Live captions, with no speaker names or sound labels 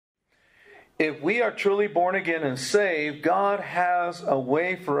if we are truly born again and saved, God has a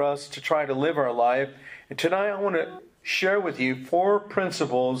way for us to try to live our life. And tonight I want to share with you 4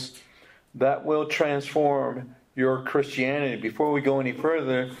 principles that will transform your Christianity. Before we go any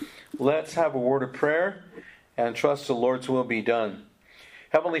further, let's have a word of prayer and trust the Lord's will be done.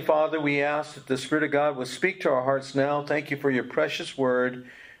 Heavenly Father, we ask that the Spirit of God will speak to our hearts now. Thank you for your precious word.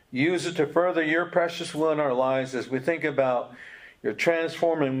 Use it to further your precious will in our lives as we think about your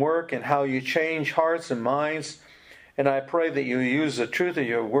transforming work and how you change hearts and minds. And I pray that you use the truth of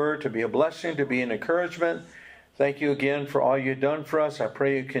your word to be a blessing, to be an encouragement. Thank you again for all you've done for us. I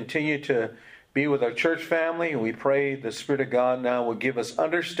pray you continue to be with our church family. And we pray the Spirit of God now will give us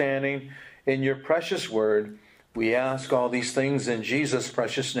understanding in your precious word. We ask all these things in Jesus'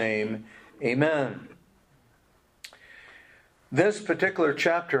 precious name. Amen. This particular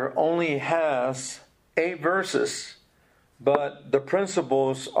chapter only has 8 verses, but the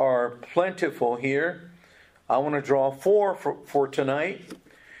principles are plentiful here. I want to draw 4 for tonight.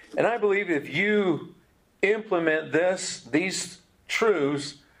 And I believe if you implement these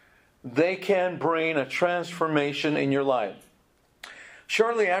truths, they can bring a transformation in your life.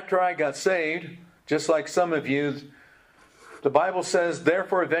 Shortly after I got saved, just like some of you, the Bible says,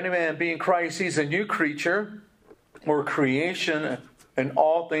 therefore, if any man be in Christ, he's a new creature or creation, and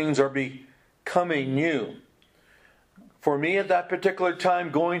all things are becoming new. For me at that particular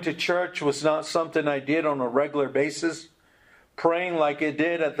time, going to church was not something I did on a regular basis. Praying like it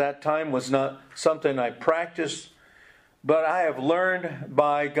did at that time was not something I practiced. But I have learned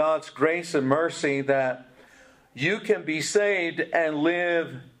by God's grace and mercy that you can be saved and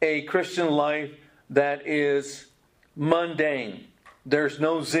live a Christian life that is mundane. There's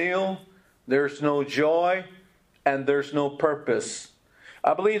no zeal, there's no joy, and there's no purpose.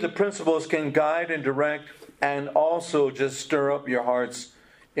 I believe the principles can guide and direct and also just stir up your hearts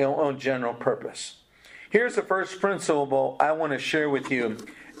on general purpose. Here's the first principle I want to share with you,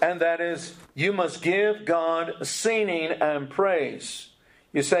 and that is you must give God singing and praise.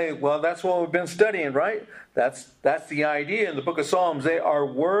 You say, well, that's what we've been studying, right? That's the idea in the book of Psalms. They are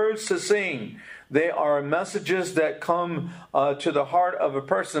words to sing. They are messages that come to the heart of a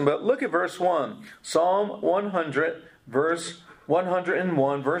person. But look at verse 1. Psalm 100, verse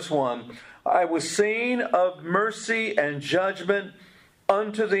 101, verse 1. I will sing of mercy and judgment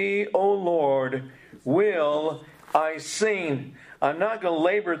unto thee, O Lord, will I sing. I'm not going to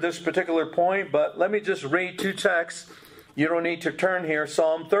labor this particular point, but let me just read 2 texts. You don't need to turn here.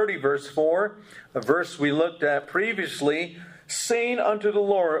 Psalm 30, verse 4, a verse we looked at previously. Sing unto the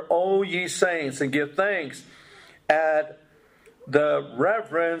Lord, O ye saints, and give thanks at the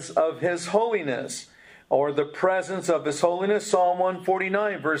reverence of his holiness, or the presence of his holiness. Psalm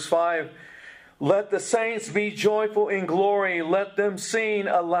 149, verse 5. Let the saints be joyful in glory. Let them sing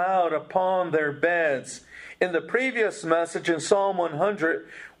aloud upon their beds. In the previous message in Psalm 100,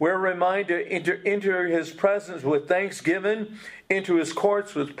 we're reminded to enter his presence with thanksgiving, into his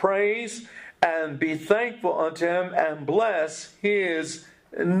courts with praise, and be thankful unto him and bless his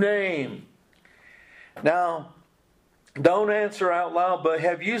name. Now, don't answer out loud, but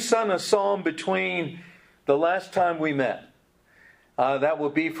have you sung a psalm between the last time we met? That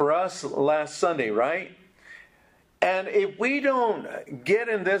would be for us last Sunday, right? And if we don't get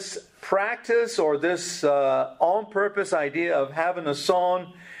in this practice or this on-purpose idea of having a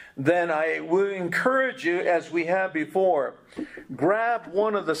song, then I would encourage you, as we have before, grab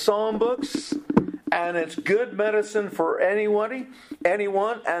one of the psalm books, and it's good medicine for anyone,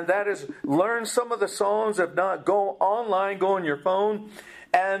 and that is learn some of the songs. If not, go online, go on your phone,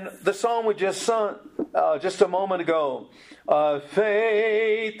 and the song we just sung just a moment ago,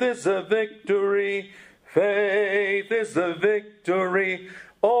 faith is a victory, faith is the victory,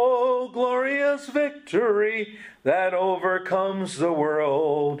 oh glorious victory that overcomes the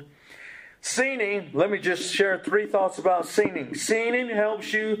world. Singing, let me just share 3 thoughts about singing. Singing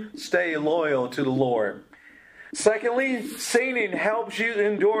helps you stay loyal to the Lord. Secondly, singing helps you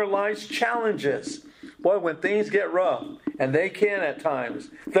endure life's challenges. Boy, when things get rough, and they can at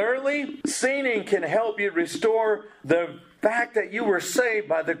times. Thirdly, singing can help you restore the fact that you were saved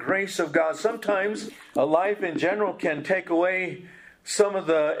by the grace of God. Sometimes a life in general can take away some of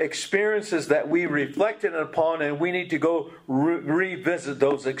the experiences that we reflected upon, and we need to go revisit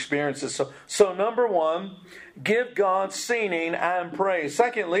those experiences. So number 1, give God singing and praise.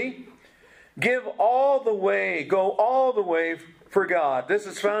 Secondly, go all the way for God. This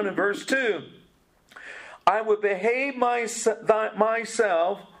is found in verse 2. I would behave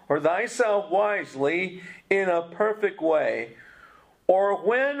myself wisely in a perfect way. Or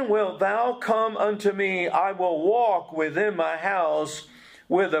when wilt thou come unto me? I will walk within my house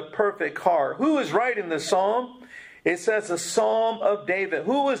with a perfect heart. Who is writing this psalm? It says a psalm of David.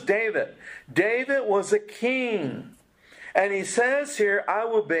 Who was David? David was a king. And he says here, I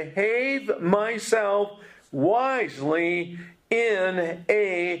will behave myself wisely in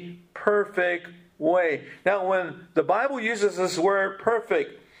a perfect way. Now, when the Bible uses this word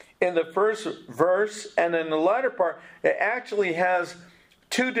perfect in the first verse and in the latter part, it actually has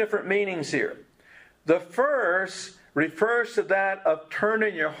two different meanings here. The first refers to that of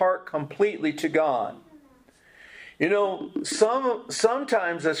turning your heart completely to God. You know,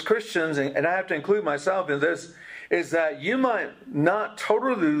 sometimes as Christians, and I have to include myself in this, is that you might not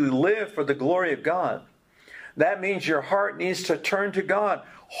totally live for the glory of God. That means your heart needs to turn to God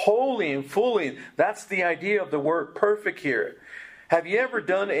wholly and fully. That's the idea of the word perfect here. Have you ever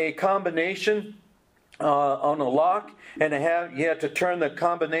done a combination on a lock, and you have to turn the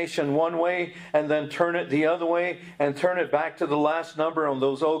combination one way and then turn it the other way and turn it back to the last number on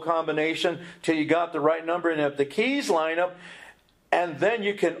those old combination till you got the right number, and if the keys line up, and then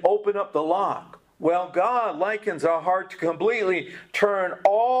you can open up the lock. Well, God likens our heart to completely turn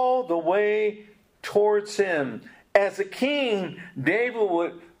all the way towards Him. As a king,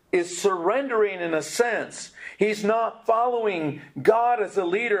 David is surrendering in a sense. He's not following God as a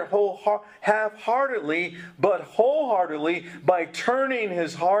leader half-heartedly, but wholeheartedly by turning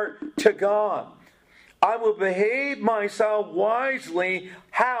his heart to God. I will behave myself wisely.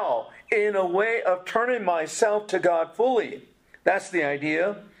 How? In a way of turning myself to God fully. That's the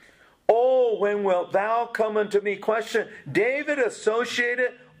idea. Oh, when wilt thou come unto me? Question. David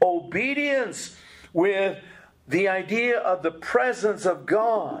associated obedience with the idea of the presence of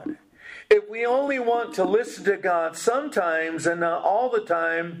God. If we only want to listen to God sometimes and not all the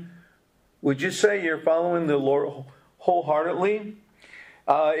time, would you say you're following the Lord wholeheartedly?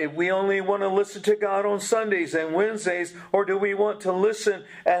 If we only want to listen to God on Sundays and Wednesdays, or do we want to listen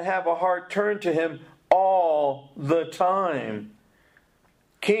and have a heart turned to Him all the time?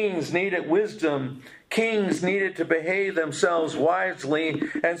 Kings needed wisdom. Kings needed to behave themselves wisely.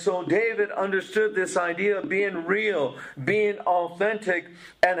 And so David understood this idea of being real, being authentic,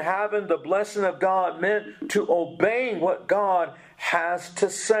 and having the blessing of God meant to obeying what God has to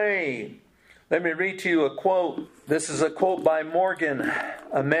say. Let me read to you a quote. This is a quote by Morgan,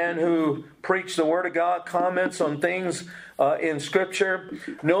 a man who preached the Word of God, comments on things in Scripture.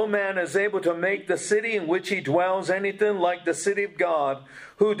 No man is able to make the city in which he dwells anything like the city of God,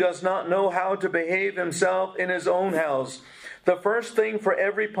 who does not know how to behave himself in his own house. The first thing for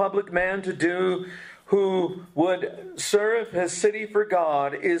every public man to do who would serve his city for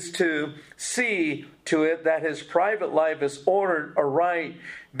God is to see to it that his private life is ordered aright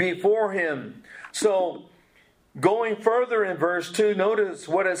before him. So, going further in verse 2, notice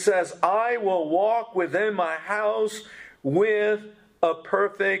what it says, I will walk within my house with a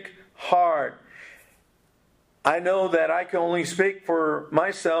perfect heart. I know that I can only speak for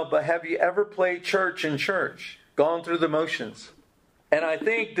myself, but have you ever played church in church? Gone through the motions? And I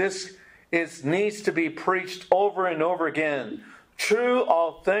think this needs to be preached over and over again. True,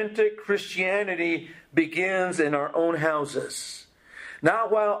 authentic Christianity begins in our own houses.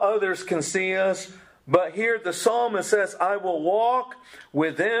 Not while others can see us, but here the psalmist says, I will walk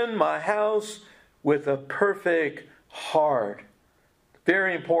within my house with a perfect heart.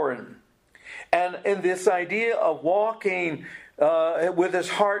 Very important. And in this idea of walking with his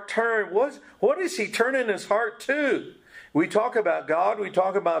heart turned, what is he turning his heart to? We talk about God, we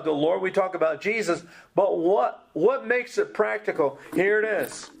talk about the Lord, we talk about Jesus, but what makes it practical? Here it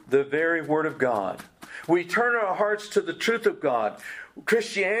is, the very Word of God. We turn our hearts to the truth of God.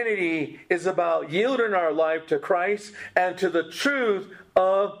 Christianity is about yielding our life to Christ and to the truth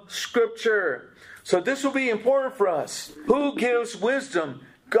of Scripture. So this will be important for us. Who gives wisdom?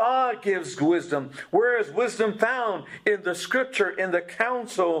 God gives wisdom. Where is wisdom found? In the Scripture, in the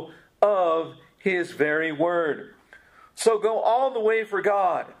counsel of His very Word. So go all the way for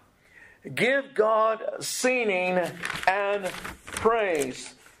God. Give God singing and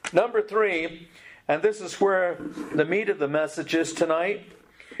praise. Number 3, and this is where the meat of the message is tonight.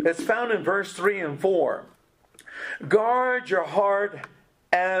 It's found in verse 3 and 4. Guard your heart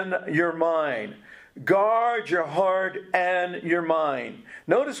and your mind. Guard your heart and your mind.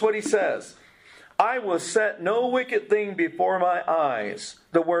 Notice what he says. I will set no wicked thing before my eyes.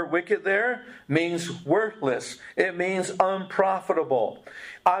 The word wicked there means worthless. It means unprofitable.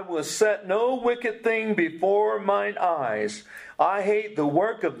 I will set no wicked thing before mine eyes. I hate the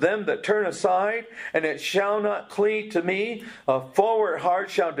work of them that turn aside, and it shall not cleave to me. A forward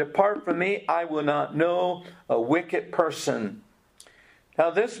heart shall depart from me. I will not know a wicked person. Now,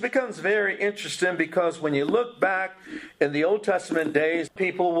 this becomes very interesting because when you look back in the Old Testament days,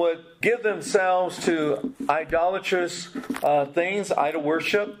 people would give themselves to idolatrous things, idol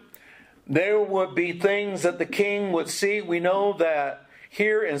worship. There would be things that the king would see. We know that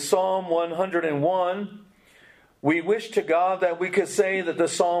here in Psalm 101, we wish to God that we could say that the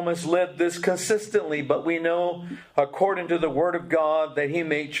psalmist lived this consistently, but we know, according to the Word of God, that he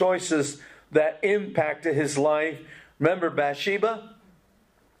made choices that impacted his life. Remember Bathsheba?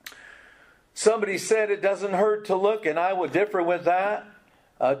 Somebody said it doesn't hurt to look, and I would differ with that.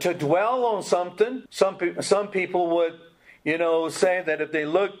 To dwell on something. Some people would, say that if they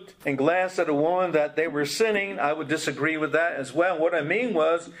looked and glanced at a woman that they were sinning. I would disagree with that as well. What I mean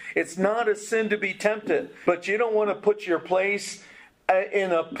was, it's not a sin to be tempted, but you don't want to put your place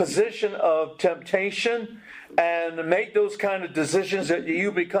in a position of temptation and make those kind of decisions that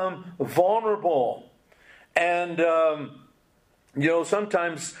you become vulnerable. And,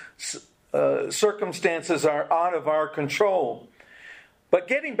 sometimes circumstances are out of our control. But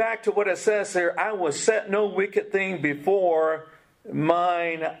getting back to what it says here, I will set no wicked thing before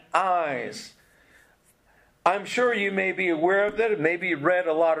mine eyes. I'm sure you may be aware of that. Maybe you read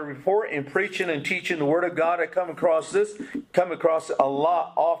a lot of report in preaching and teaching the Word of God. I come across a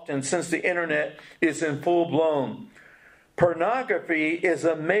lot often since the internet is in full blown. Pornography is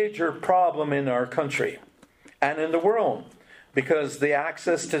a major problem in our country and in the world because the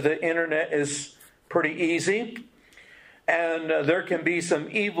access to the internet is pretty easy. And there can be some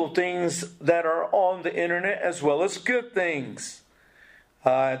evil things that are on the internet as well as good things.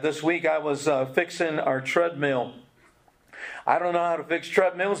 This week I was fixing our treadmill. I don't know how to fix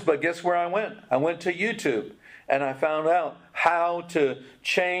treadmills, but guess where I went? I went to YouTube and I found out how to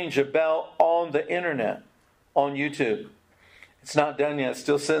change a belt on the internet on YouTube. It's not done yet. It's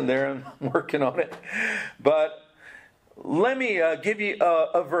still sitting there. I'm working on it. But let me give you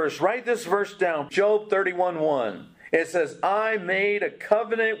a verse. Write this verse down. Job 31:1. It says, I made a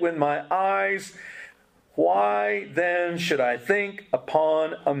covenant with my eyes. Why then should I think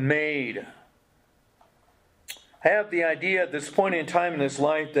upon a maid? I have the idea at this point in time in his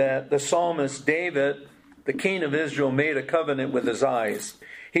life that the psalmist David, the king of Israel, made a covenant with his eyes.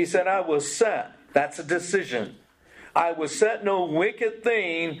 He said, I will set, that's a decision, I will set no wicked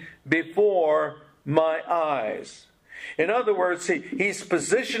thing before my eyes. In other words, he's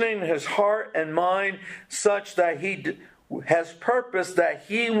positioning his heart and mind such that he has purpose that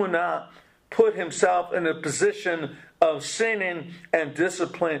he will not put himself in a position of sinning and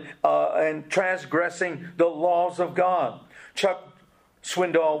discipline and transgressing the laws of God. Chuck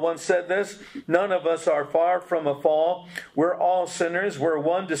Swindoll once said this, none of us are far from a fall. We're all sinners. We're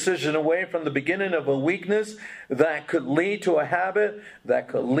one decision away from the beginning of a weakness that could lead to a habit that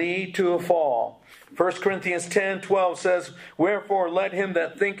could lead to a fall. 1 Corinthians 10:12 says, wherefore let him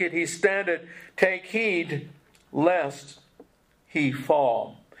that thinketh he standeth take heed lest he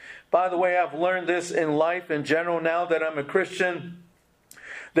fall. By the way, I've learned this in life in general now that I'm a Christian,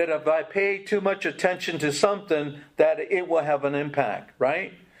 that if I pay too much attention to something, that it will have an impact,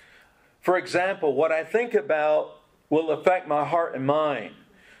 right? For example, what I think about will affect my heart and mind.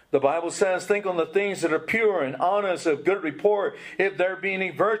 The Bible says, think on the things that are pure and honest, of good report. If there be any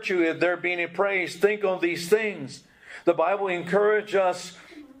virtue, if there be any praise, think on these things. The Bible encourages us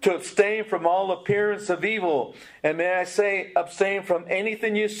to abstain from all appearance of evil. And may I say, abstain from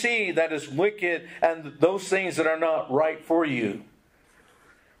anything you see that is wicked and those things that are not right for you.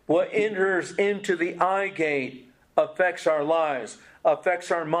 What enters into the eye gate affects our lives,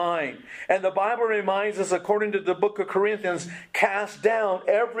 affects our mind. And the Bible reminds us, according to the book of Corinthians, cast down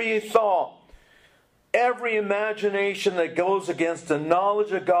every thought, every imagination that goes against the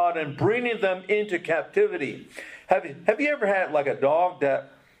knowledge of God and bringing them into captivity. Have you ever had like a dog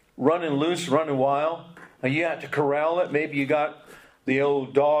that running loose, running wild, and you have to corral it? Maybe you got the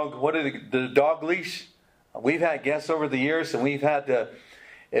old dog, the dog leash? We've had guests over the years and we've had to,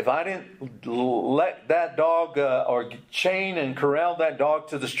 if I didn't let that dog or chain and corral that dog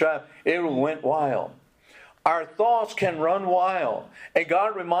to the strap, it went wild. Our thoughts can run wild. And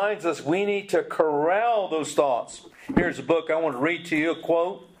God reminds us we need to corral those thoughts. Here's a book I want to read to you, a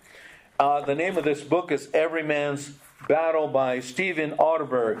quote. The name of this book is Every Man's Battle by Stephen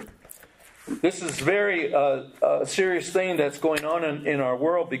Otterberg. This is very serious thing that's going on in our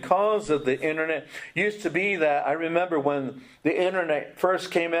world because of the internet. Used to be that, I remember when the internet first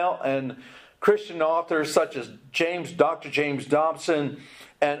came out and Christian authors such as Dr. James Dobson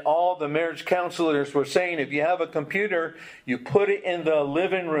and all the marriage counselors were saying, if you have a computer, you put it in the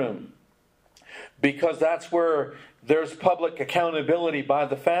living room because that's where there's public accountability by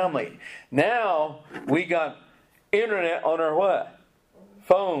the family. Now we got internet on our what?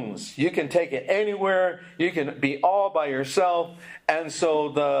 phones. You can take it anywhere. You can be all by yourself. And so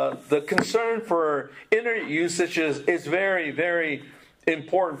the concern for internet usage is very, very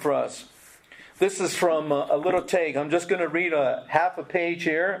important for us. This is from a little take. I'm just going to read a half a page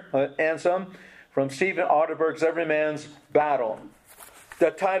here and some from Stephen Otterberg's Every Man's Battle.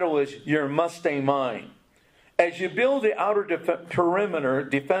 The title is Your Mustang Mind. As you build the outer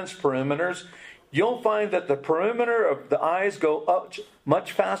defense perimeters, you'll find that the perimeter of the eyes go up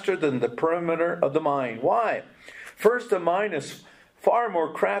much faster than the perimeter of the mind. Why? First, the mind is far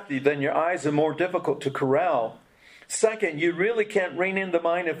more crafty than your eyes and more difficult to corral. Second, you really can't rein in the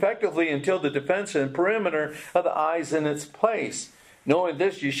mind effectively until the defense and perimeter of the eyes in its place. Knowing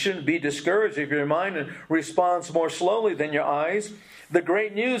this, you shouldn't be discouraged if your mind responds more slowly than your eyes. The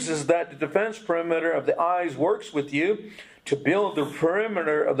great news is that the defense perimeter of the eyes works with you. To build the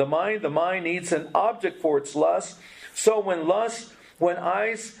perimeter of the mind needs an object for its lust. So when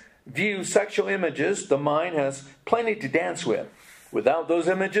eyes view sexual images, the mind has plenty to dance with. Without those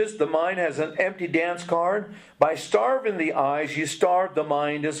images, the mind has an empty dance card. By starving the eyes, you starve the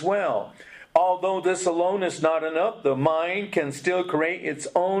mind as well. Although this alone is not enough, the mind can still create its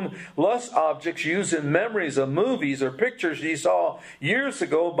own lust objects using memories of movies or pictures you saw years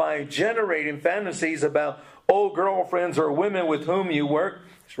ago by generating fantasies about old girlfriends or women with whom you work.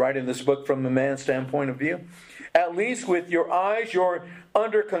 It's right in this book from a man's standpoint of view. At least with your eyes, you're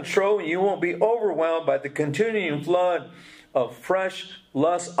under control and you won't be overwhelmed by the continuing flood of fresh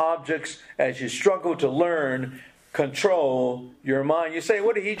lust objects as you struggle to learn control your mind. You say,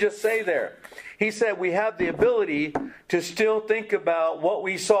 what did he just say there? He said we have the ability to still think about what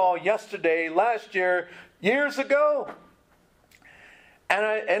we saw yesterday, last year, years ago.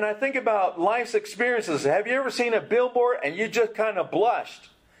 And I think about life's experiences. Have you ever seen a billboard and you just kind of blushed?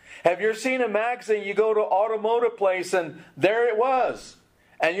 Have you ever seen a magazine, you go to an automotive place and there it was.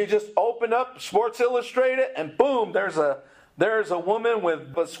 And you just open up Sports Illustrated and boom, there's a woman with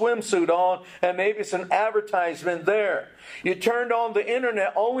a swimsuit on, and maybe it's an advertisement there. You turned on the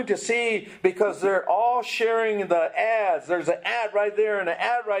internet only to see, because they're all sharing the ads. There's an ad right there and an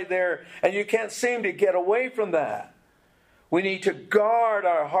ad right there, and you can't seem to get away from that. We need to guard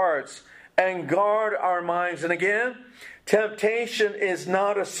our hearts and guard our minds. And again, temptation is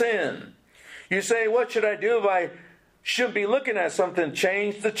not a sin. You say, what should I do if I should be looking at something?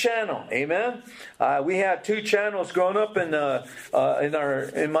 Change the channel. Amen. We had two channels growing up in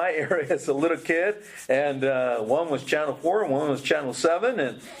my area as a little kid, and one was channel 4 and one was channel 7.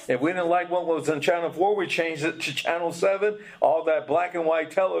 And if we didn't like what was on channel 4, we changed it to channel 7. All that black and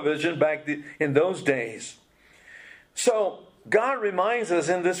white television back in those days. So God reminds us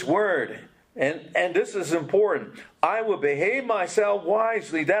in this word, and this is important. I will behave myself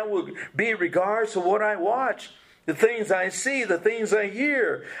wisely. That will be regards to what I watch. The things I see, the things I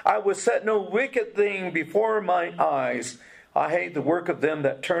hear. I will set no wicked thing before my eyes. I hate the work of them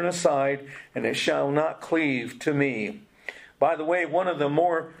that turn aside, and it shall not cleave to me. By the way, one of the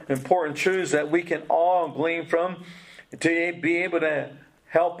more important truths that we can all glean from to be able to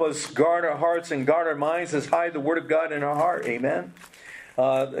help us guard our hearts and guard our minds is hide the Word of God in our heart. Amen.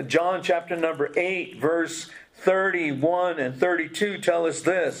 John chapter number 8, verse 31 and 32 tell us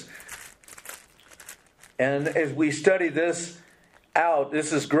this. And as we study this out,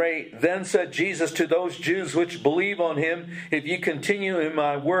 this is great. Then said Jesus to those Jews which believe on him, if you continue in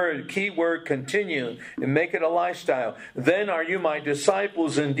my word, key word, continue, and make it a lifestyle, then are you my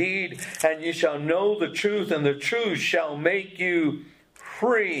disciples indeed, and you shall know the truth, and the truth shall make you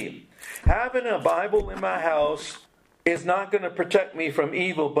free. Having a Bible in my house is not going to protect me from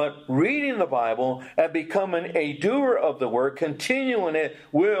evil, but reading the Bible and becoming a doer of the word, continuing it,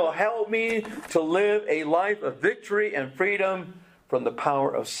 will help me to live a life of victory and freedom from the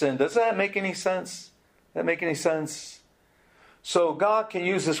power of sin. Does that make any sense? Does that make any sense? So God can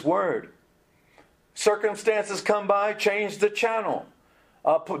use this word. Circumstances come by, change the channel.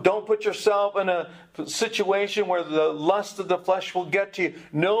 Don't put yourself in a situation where the lust of the flesh will get to you.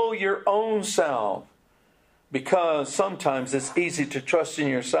 Know your own self, because sometimes it's easy to trust in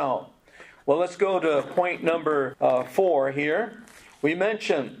yourself. Well, let's go to point number 4 here. We're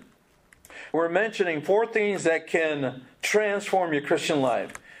mentioning 4 things that can transform your Christian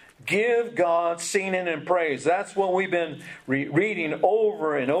life. Give God singing and praise. That's what we've been reading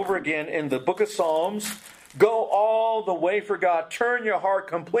over and over again in the book of Psalms. Go all the way for God. Turn your heart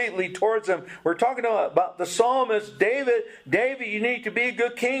completely towards Him. We're talking about the psalmist David. David, you need to be a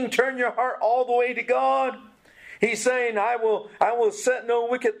good king. Turn your heart all the way to God. He's saying, I will set no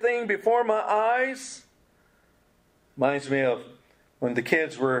wicked thing before my eyes. Reminds me of when the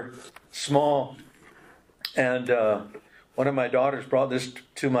kids were small and One of my daughters brought this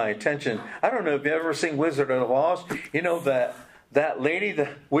to my attention. I don't know if you've ever seen Wizard of Oz. You know that lady, the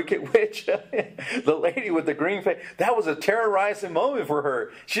Wicked Witch, the lady with the green face, that was a terrorizing moment for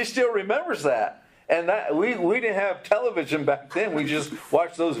her. She still remembers that. And that we didn't have television back then. We just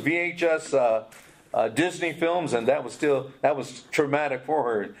watched those VHS Disney films, and that was traumatic for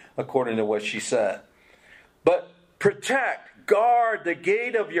her, according to what she said. But protect, guard the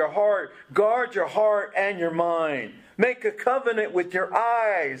gate of your heart. Guard your heart and your mind. Make a covenant with your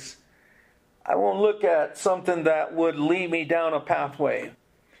eyes. I won't look at something that would lead me down a pathway.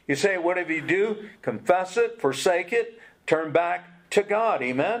 You say, what if you do? Confess it, forsake it, turn back to God.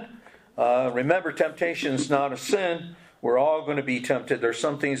 Amen? Remember, temptation is not a sin. We're all going to be tempted. There's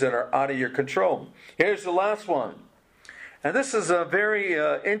some things that are out of your control. Here's the last one. And this is a very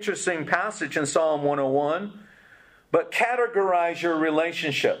interesting passage in Psalm 101. But categorize your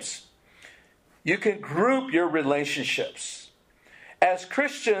relationships. You can group your relationships. As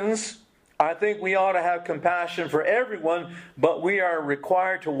Christians, I think we ought to have compassion for everyone, but we are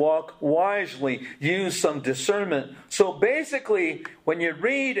required to walk wisely, use some discernment. So basically, when you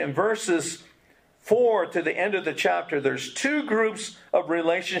read in verses 4 to the end of the chapter, there's two groups of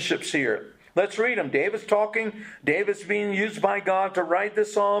relationships here. Let's read them. David's talking. David's being used by God to write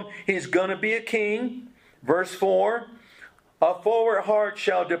this psalm. He's going to be a king. Verse 4, a forward heart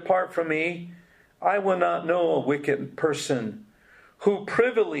shall depart from me. I will not know a wicked person who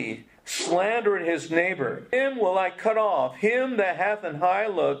privily slandereth his neighbor. Him will I cut off, him that hath an high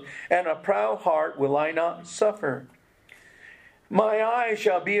look, and a proud heart will I not suffer. My eye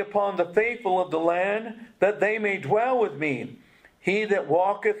shall be upon the faithful of the land, that they may dwell with me. He that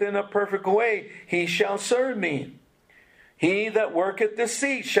walketh in a perfect way, he shall serve me. He that worketh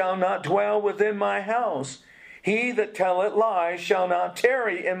deceit shall not dwell within my house. He that telleth lies shall not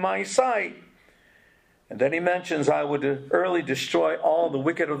tarry in my sight. And then he mentions, I would early destroy all the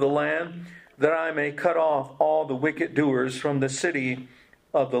wicked of the land, that I may cut off all the wicked doers from the city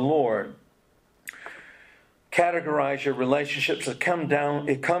of the Lord. Categorize your relationships. It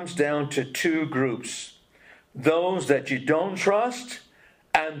comes down to two groups. Those that you don't trust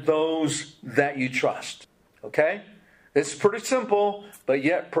and those that you trust. Okay? It's pretty simple, but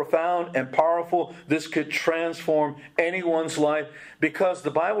yet profound and powerful. This could transform anyone's life, because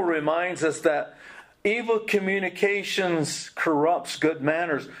the Bible reminds us that evil communications corrupts good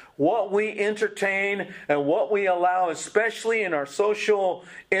manners. What we entertain and what we allow, especially in our social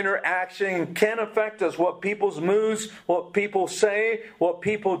interaction, can affect us. What people's moods, what people say, what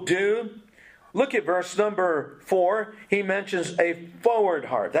people do. Look at verse number 4. He mentions a forward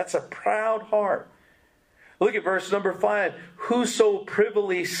heart. That's a proud heart. Look at verse number 5. Whoso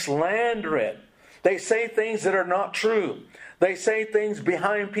privily slandereth. They say things that are not true. They say things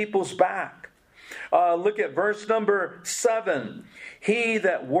behind people's back. Look at verse number 7. He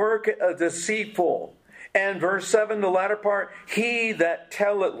that worketh deceitful. And verse 7, the latter part, he that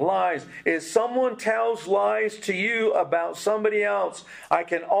telleth lies. If someone tells lies to you about somebody else, I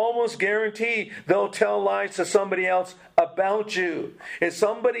can almost guarantee they'll tell lies to somebody else about you. If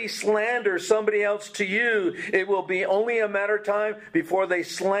somebody slanders somebody else to you, it will be only a matter of time before they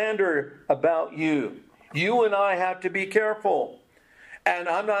slander about you. You and I have to be careful. And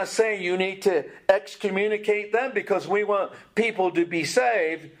I'm not saying you need to excommunicate them because we want people to be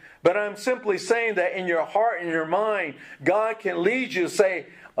saved. But I'm simply saying that in your heart and your mind, God can lead you to say,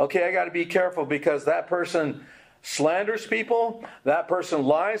 okay, I got to be careful because that person slanders people. That person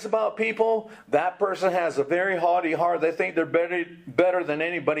lies about people. That person has a very haughty heart. They think they're better than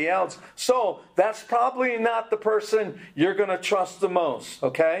anybody else. So that's probably not the person you're going to trust the most,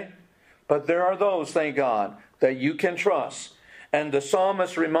 okay? But there are those, thank God, that you can trust. And the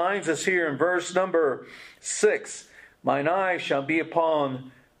psalmist reminds us here in verse number 6, mine eye shall be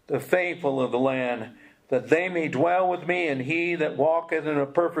upon the faithful of the land, that they may dwell with me, and he that walketh in a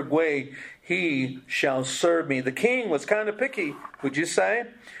perfect way, he shall serve me. The king was kind of picky, would you say?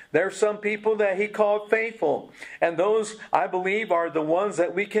 There are some people that he called faithful, and those, I believe, are the ones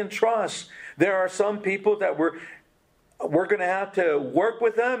that we can trust. There are some people that we're going to have to work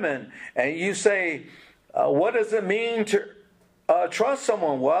with them, and you say, what does it mean to trust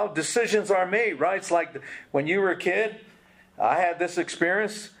someone? Well, decisions are made, right? It's like when you were a kid, I had this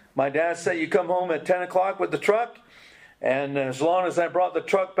experience. My dad said, you come home at 10 o'clock with the truck, and as long as I brought the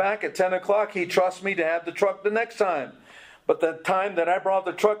truck back at 10 o'clock, he trusts me to have the truck the next time. But the time that I brought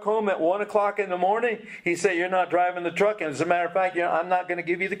the truck home at 1 o'clock in the morning, he said, you're not driving the truck, and as a matter of fact, I'm not going to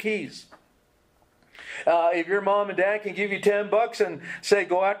give you the keys. If your mom and dad can give you $10 and say,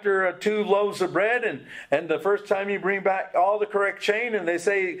 go after 2 loaves of bread, and the first time you bring back all the correct chain, and they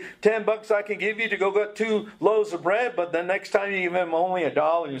say, $10 I can give you to go get 2 loaves of bread, but the next time you give them only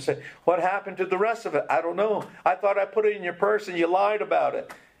 $1, and you say, what happened to the rest of it? I don't know. I thought I put it in your purse and you lied about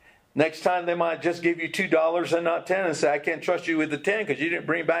it. Next time they might just give you $2 and not 10 and say, I can't trust you with the 10 because you didn't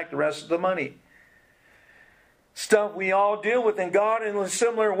bring back the rest of the money. Stuff we all deal with, and God in a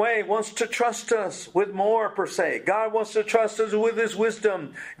similar way wants to trust us with more per se. God wants to trust us with His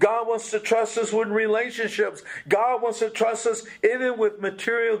wisdom. God wants to trust us with relationships. God wants to trust us even with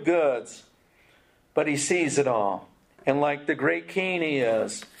material goods. But He sees it all. And like the great king He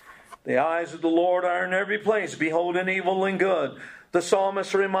is, the eyes of the Lord are in every place, beholding evil and good. The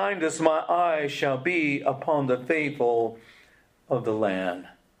psalmist reminds us, my eyes shall be upon the faithful of the land.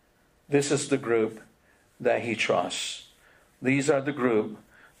 This is the group that He trusts. These are the group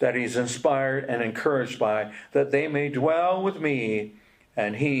that He's inspired and encouraged by, that they may dwell with me,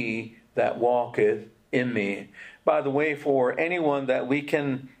 and He that walketh in me. By the way, for anyone that we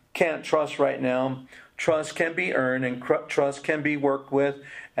can't trust right now, trust can be earned and trust can be worked with,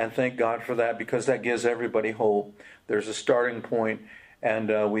 and thank God for that, because that gives everybody hope. There's a starting point,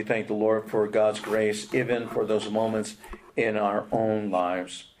 and we thank the Lord for God's grace, even for those moments in our own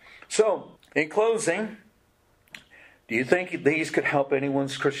lives. So, in closing, do you think these could help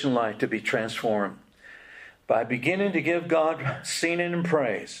anyone's Christian life to be transformed? By beginning to give God singing and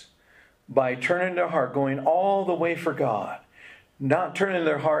praise, by turning their heart, going all the way for God, not turning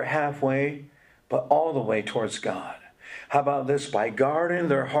their heart halfway, but all the way towards God. How about this? By guarding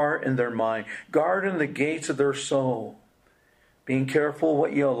their heart and their mind, guarding the gates of their soul, being careful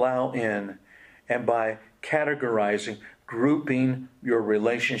what you allow in, and by categorizing, grouping your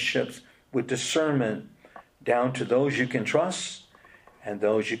relationships with discernment down to those you can trust and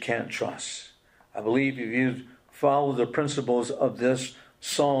those you can't trust. I believe if you follow the principles of this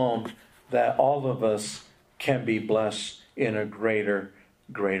psalm, that all of us can be blessed in a greater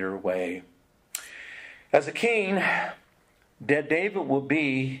way. As a king, that David would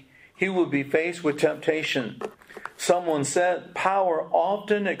be, he would be faced with temptation. Someone said, power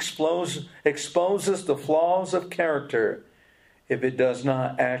often exposes the flaws of character if it does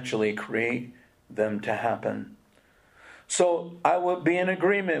not actually create them to happen. So I would be in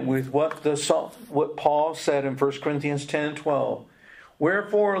agreement with what Paul said in 1 Corinthians 10:12.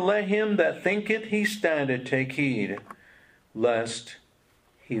 Wherefore let him that thinketh he standeth take heed, lest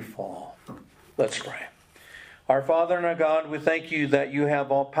he fall. Let's pray. Our Father and our God, we thank you that you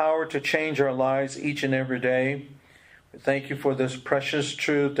have all power to change our lives each and every day. We thank you for this precious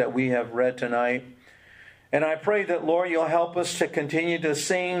truth that we have read tonight. And I pray that, Lord, you'll help us to continue to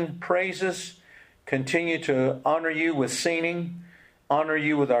sing praises, continue to honor you with singing, honor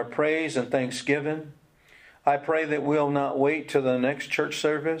you with our praise and thanksgiving. I pray that we'll not wait till the next church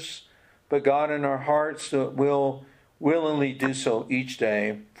service, but God, in our hearts will willingly do so each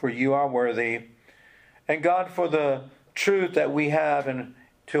day, for you are worthy. And God, for the truth that we have and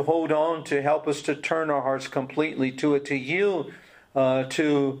to hold on to, help us to turn our hearts completely to it, to yield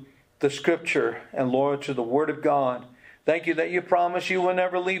to the Scripture, and Lord, to the Word of God. Thank you that you promise you will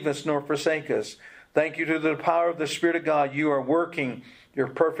never leave us nor forsake us. Thank you to the power of the Spirit of God. You are working your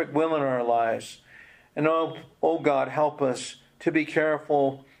perfect will in our lives. And oh God, help us to be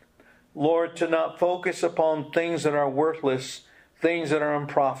careful, Lord, to not focus upon things that are worthless, things that are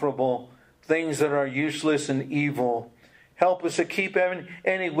unprofitable, things that are useless and evil. Help us to keep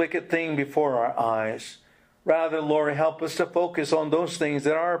any wicked thing before our eyes. Rather, Lord, help us to focus on those things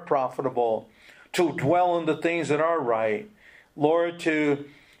that are profitable, to dwell on the things that are right. Lord, to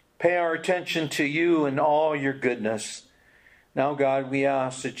pay our attention to you and all your goodness. Now, God, we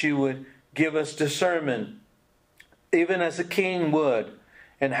ask that you would give us discernment, even as a king would,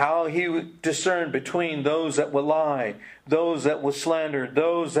 and how he would discern between those that will lie, those that will slander,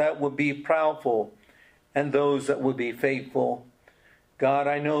 those that will be proudful, and those that will be faithful. God,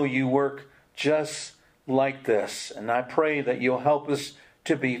 I know you work just like this, and I pray that you'll help us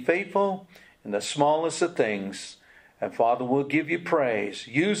to be faithful in the smallest of things. And Father, we'll give you praise.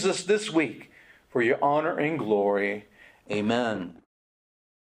 Use us this week for your honor and glory. Amen.